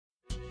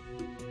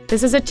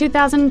This is a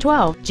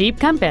 2012 Jeep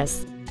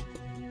Compass.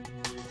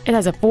 It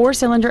has a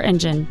 4-cylinder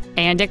engine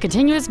and a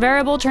continuous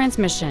variable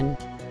transmission.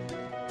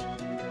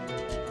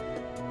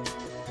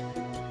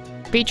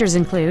 Features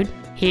include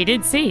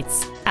heated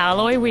seats,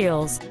 alloy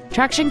wheels,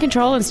 traction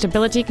control and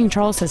stability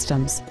control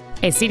systems,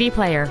 a CD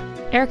player,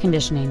 air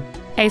conditioning,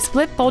 a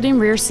split folding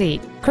rear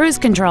seat, cruise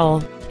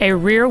control, a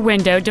rear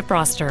window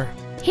defroster,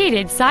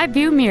 heated side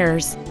view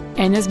mirrors,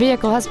 and this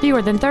vehicle has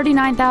fewer than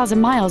 39,000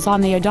 miles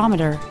on the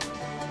odometer.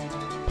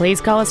 Please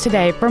call us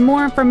today for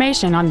more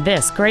information on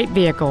this great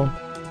vehicle.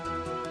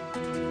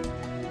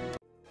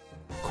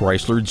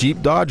 Chrysler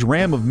Jeep Dodge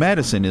Ram of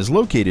Madison is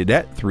located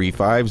at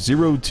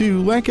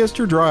 3502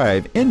 Lancaster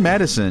Drive in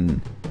Madison.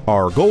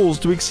 Our goal is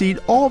to exceed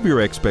all of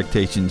your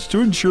expectations to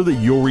ensure that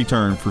you'll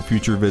return for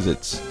future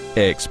visits.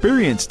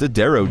 Experience the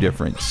Darrow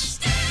difference.